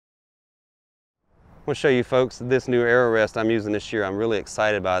I want to show you folks this new arrow rest I'm using this year. I'm really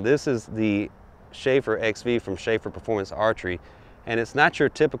excited about it. This is the Schaffer XV from Schaffer Performance Archery, and it's not your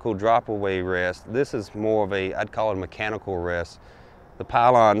typical drop away rest. This is more of a, I'd call it a mechanical rest. The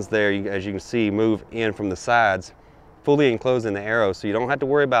pylons there, as you can see, move in from the sides, fully enclosing the arrow, so you don't have to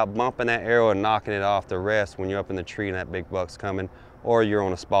worry about bumping that arrow and knocking it off the rest when you're up in the tree and that big buck's coming, or you're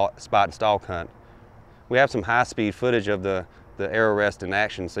on a spot and stalk hunt. We have some high-speed footage of the arrow rest in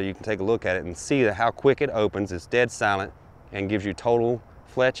action, so you can take a look at it and see how quick it opens. It's dead silent and gives you total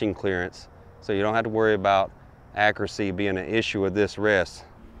fletching clearance, so you don't have to worry about accuracy being an issue with this rest.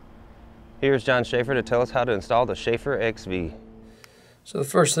 Here's John Schaffer to tell us how to install the Schaffer XV. So the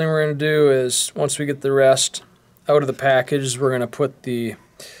first thing we're going to do is, once we get the rest out of the package, we're going to put the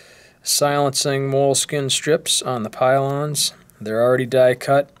silencing moleskin strips on the pylons. They're already die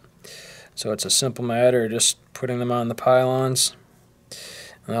cut, so it's a simple matter of just putting them on the pylons,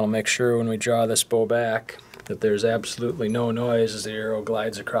 and that'll make sure when we draw this bow back that there's absolutely no noise as the arrow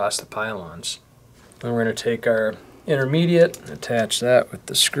glides across the pylons. Then we're going to take our intermediate and attach that with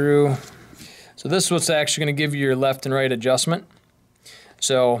the screw. So this is what's actually going to give you your left and right adjustment.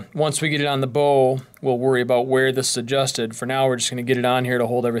 So once we get it on the bow, we'll worry about where this is adjusted. For now, we're just going to get it on here to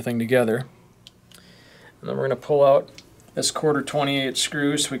hold everything together. And then we're going to pull out this 1/4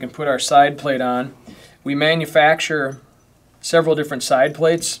 screw so we can put our side plate on. We manufacture several different side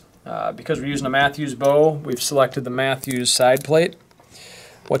plates. Because we're using a Matthews bow, we've selected the Matthews side plate.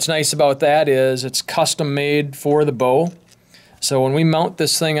 What's nice about that is it's custom made for the bow. So when we mount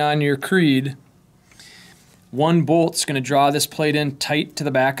this thing on your creed, one bolt's going to draw this plate in tight to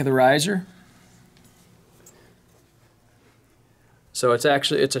the back of the riser. So it's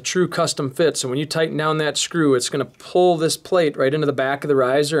a true custom fit. So when you tighten down that screw, it's going to pull this plate right into the back of the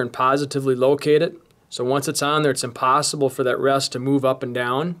riser and positively locate it. So once it's on there, it's impossible for that rest to move up and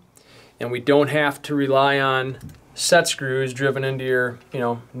down. And we don't have to rely on set screws driven into your,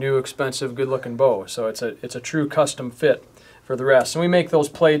 new expensive good-looking bow. So it's a true custom fit for the rest. And we make those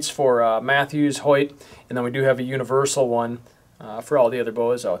plates for Matthews, Hoyt, and then we do have a universal one for all the other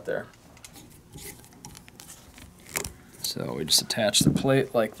bows out there. So we just attach the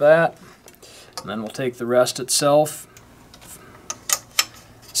plate like that, and then we'll take the rest itself,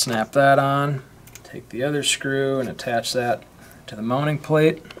 snap that on, take the other screw and attach that to the mounting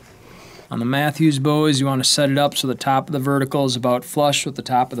plate. On the Matthews bows, you want to set it up so the top of the vertical is about flush with the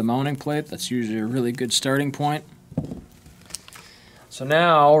top of the mounting plate. That's usually a really good starting point. So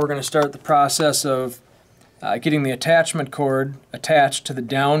now we're going to start the process of getting the attachment cord attached to the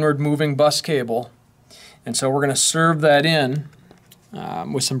downward moving bus cable. And so we're going to serve that in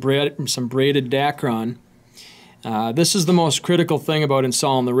with some braided Dacron. This is the most critical thing about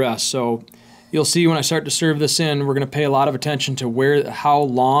installing the rest. So you'll see when I start to serve this in, we're going to pay a lot of attention to how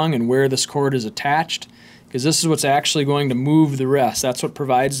long and where this cord is attached, because this is what's actually going to move the rest. That's what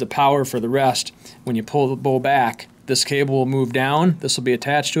provides the power for the rest. When you pull the bow back, this cable will move down, this will be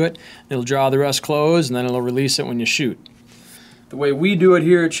attached to it, it'll draw the rest closed, and then it'll release it when you shoot. The way we do it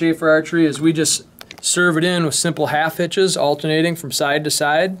here at Schaffer Archery is we just serve it in with simple half hitches alternating from side to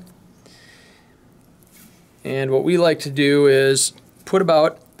side. And what we like to do is put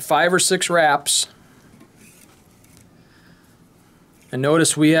about 5 or 6 wraps. And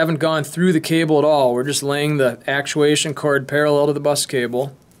notice we haven't gone through the cable at all. We're just laying the actuation cord parallel to the bus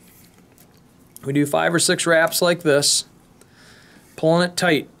cable. We do 5 or 6 wraps like this, pulling it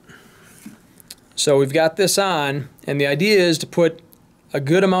tight. So we've got this on, and the idea is to put a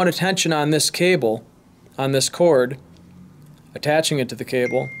good amount of tension on this cable, on this cord, attaching it to the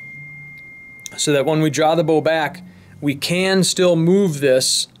cable, so that when we draw the bow back, we can still move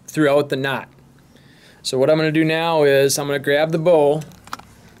this throughout the knot. So what I'm going to do now is I'm going to grab the bow,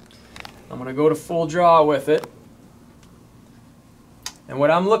 I'm going to go to full draw with it, and what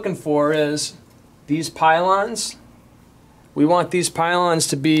I'm looking for is these pylons. We want these pylons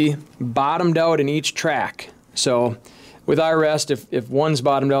to be bottomed out in each track. So with our rest, if one's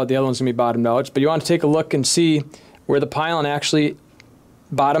bottomed out, the other one's going to be bottomed out. But you want to take a look and see where the pylon actually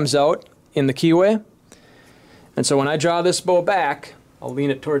bottoms out in the keyway. And so when I draw this bow back, I'll lean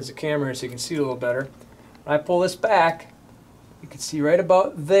it towards the camera so you can see it a little better. When I pull this back, you can see right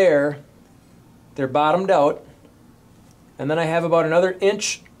about there, they're bottomed out. And then I have about another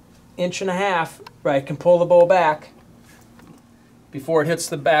inch and a half where I can pull the bow back before it hits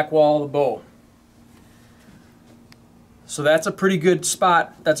the back wall of the bow. So that's a pretty good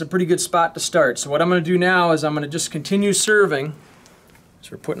spot. That's a pretty good spot to start. So what I'm going to do now is I'm going to just continue serving.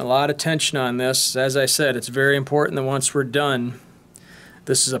 So we're putting a lot of tension on this. As I said, it's very important that once we're done,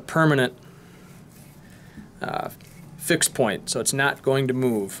 this is a permanent fixed point, so it's not going to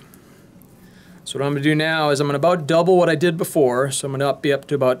move. So what I'm going to do now is I'm going to about double what I did before. So I'm going to be up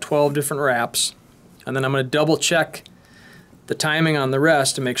to about 12 different wraps. And then I'm going to double check the timing on the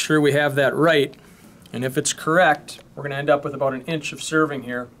rest to make sure we have that right. And if it's correct, we're going to end up with about 1 inch of serving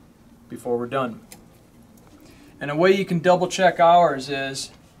here before we're done. And a way you can double check ours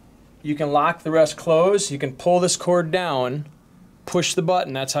is you can lock the rest closed. You can pull this cord down, push the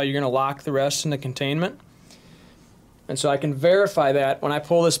button. That's how you're going to lock the rest into containment. And so I can verify that when I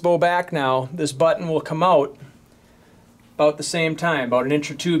pull this bow back now, this button will come out about the same time, about 1 inch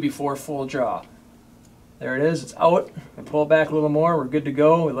or 2 before full draw. There it is, it's out. I pull it back a little more, we're good to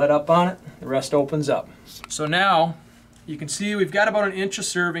go. We let up on it, the rest opens up. So now you can see we've got about 1 inch of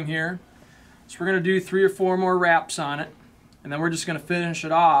serving here. So we're going to do 3 or 4 more wraps on it, and then we're just going to finish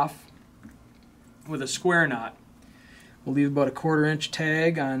it off with a square knot. We'll leave about a 1/4 inch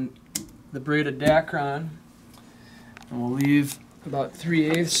tag on the braided Dacron. And we'll leave about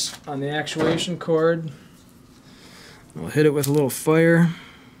 3/8 on the actuation cord. We'll hit it with a little fire.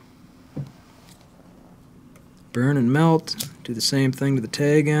 Burn and melt. Do the same thing to the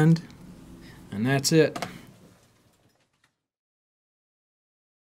tag end. And that's it.